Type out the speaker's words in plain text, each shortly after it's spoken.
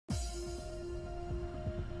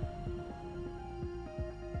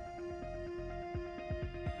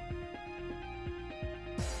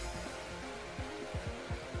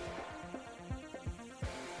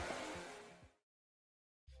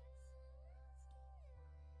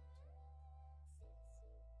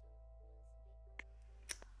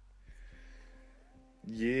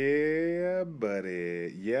Yeah,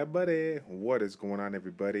 buddy. Yeah, buddy. What is going on,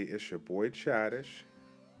 everybody? It's your boy Childish.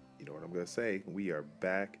 You know what I'm gonna say? We are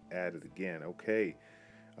back at it again. Okay.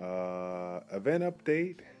 Event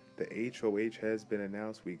update. The HOH has been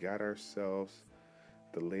announced. We got ourselves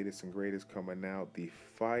the latest and greatest coming out. The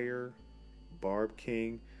Fire Barb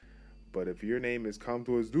King. But if your name is Come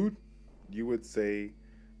to Us Dude, you would say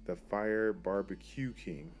the Fire Barbecue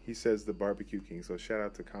King. He says the Barbecue King. So shout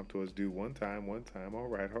out to Come to Us Dude one time, one time. All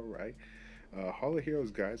right, all right. Hall of Heroes,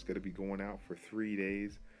 guys, going to be going out for 3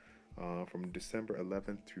 days from December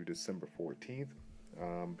 11th through December 14th,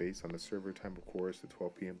 based on the server time, of course, the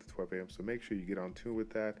 12 p.m. to 12 a.m. So make sure you get on tune with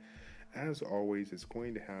that. As always, it's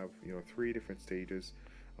going to have 3 different stages.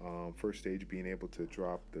 First stage being able to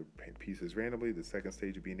drop the pieces randomly. The second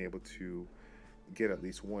stage being able to get at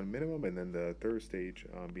least one minimum, and then the third stage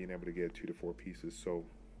being able to get 2 to 4 pieces. So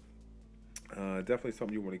definitely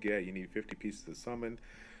something you want to get. You need 50 pieces to summon.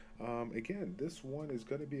 Again, this one is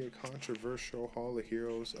going to be a controversial Hall of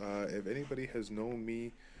Heroes. If anybody has known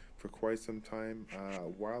me for quite some time,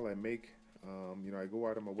 while I make, I go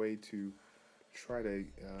out of my way to try to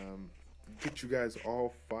get you guys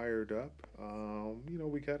all fired up.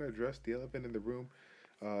 We got to address the elephant in the room.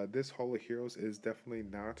 This Hall of Heroes is definitely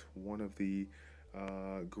not one of the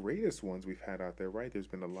greatest ones we've had out there, right? There's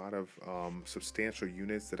been a lot of substantial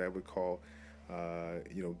units that I would call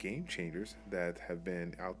game changers that have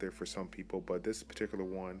been out there for some people, but this particular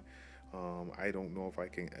one, I don't know if I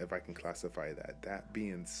can classify that. That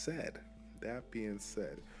being said,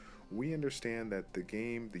 we understand that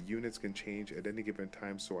the units can change at any given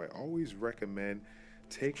time, so I always recommend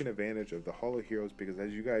taking advantage of the Hall of Heroes, because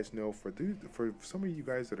as you guys know, for some of you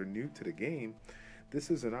guys that are new to the game, this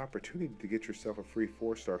is an opportunity to get yourself a free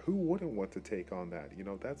 4-star. Who wouldn't want to take on that?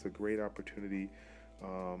 That's a great opportunity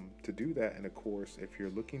to do that. And of course, if you're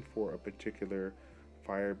looking for a particular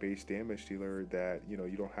fire-based damage dealer that you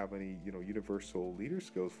don't have any universal leader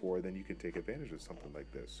skills for, then you can take advantage of something like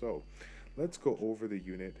this. So let's go over the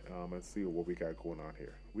unit and see what we got going on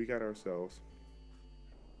here. We got ourselves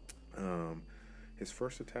his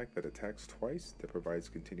first attack that attacks twice, that provides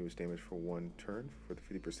continuous damage for 1 turn for the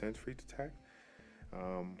 50% free attack.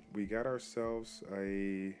 We got ourselves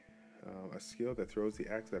a skill that throws the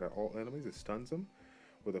axe at all enemies. It stuns them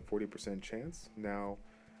with a 40% chance. Now,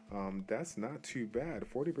 that's not too bad.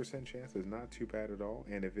 40% chance is not too bad at all.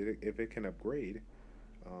 And if it can upgrade,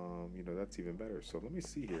 that's even better. So let me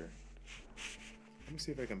see here. Let me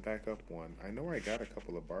see if I can back up one. I know I got a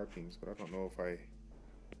couple of Barb Kings, but I don't know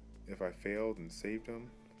if I failed and saved them.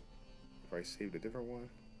 If I saved a different one.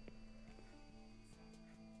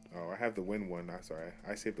 Oh, I have the wind one. Sorry,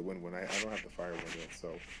 I saved the wind one. I don't have the fire one yet.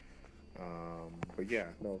 So, but yeah,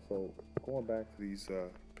 no. So going back to these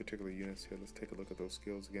particular units here, let's take a look at those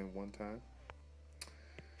skills again one time.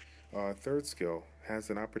 Third skill has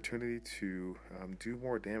an opportunity to do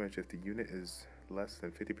more damage if the unit is less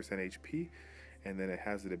than 50% HP, and then it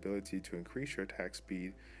has the ability to increase your attack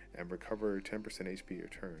speed and recover 10% HP your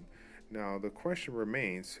turn. Now the question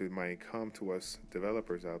remains, who might come to us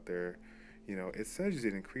developers out there. It says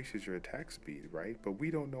it increases your attack speed, right? But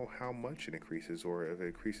we don't know how much it increases, or if it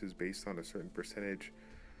increases based on a certain percentage.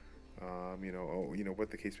 What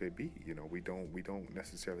the case may be. We don't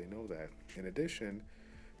necessarily know that. In addition,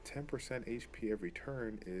 10% HP every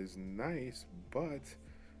turn is nice, but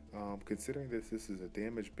considering this is a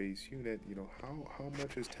damage-based unit, how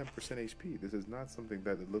much is 10% HP? This is not something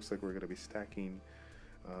that it looks like we're going to be stacking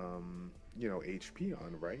HP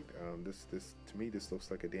on, right? This to me, this looks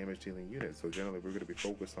like a damage dealing unit. So generally, we're going to be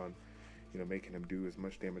focused on, making him do as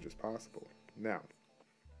much damage as possible. Now,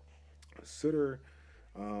 Surtr,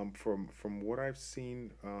 from what I've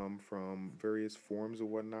seen from various forums and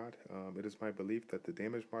whatnot, it is my belief that the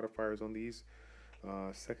damage modifiers on these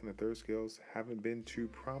second and third skills haven't been too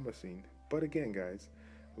promising. But again, guys,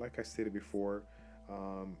 like I stated before,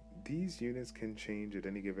 these units can change at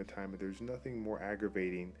any given time, and there's nothing more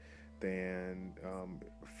aggravating than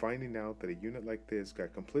finding out that a unit like this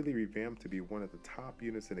got completely revamped to be one of the top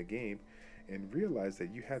units in the game, and realize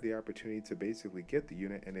that you had the opportunity to basically get the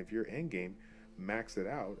unit, and if you're end game, max it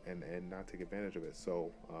out and not take advantage of it.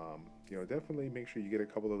 So definitely make sure you get a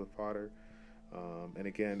couple of the fodder. And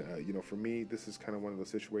again, for me, this is kind of one of those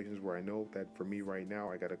situations where I know that for me right now,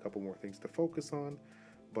 I got a couple more things to focus on.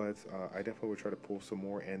 But I definitely would try to pull some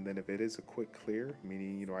more, and then if it is a quick clear,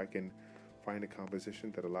 meaning I can find a composition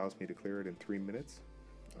that allows me to clear it in 3 minutes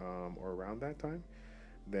or around that time,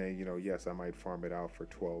 then yes, I might farm it out for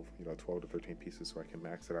 12 to 13 pieces, so I can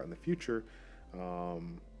max it out in the future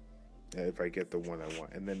if I get the one I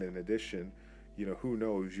want. And then in addition, you know, who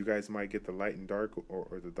knows? You guys might get the light and dark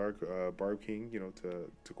or the dark Barb King, you know,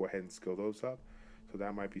 to go ahead and skill those up. So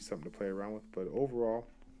that might be something to play around with. But overall,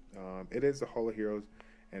 it is the Hall of Heroes,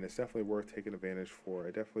 and it's definitely worth taking advantage for. I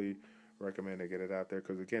definitely recommend to get it out there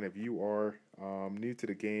because again, if you are new to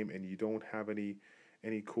the game and you don't have any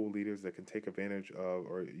cool leaders that can take advantage of,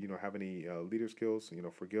 or you know, have any leader skills, you know,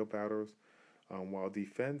 for guild battles, while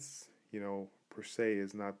defense, you know, per se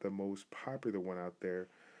is not the most popular one out there.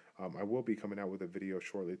 I will be coming out with a video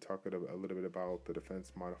shortly talking a little bit about the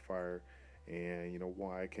defense modifier and you know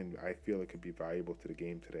why I feel it could be valuable to the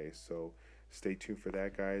game today. So stay tuned for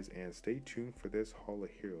that, guys, and stay tuned for this Hall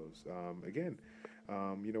of Heroes. Again,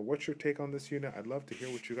 you know, what's your take on this unit? I'd love to hear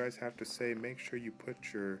what you guys have to say. Make sure you put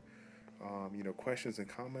your you know, questions and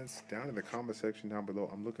comments down in the comment section down below.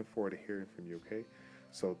 I'm looking forward to hearing from you. Okay,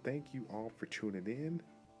 so thank you all for tuning in.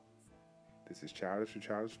 This is Childish from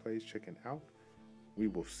Childish Plays checking out. We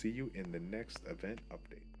will see you in the next event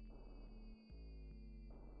update.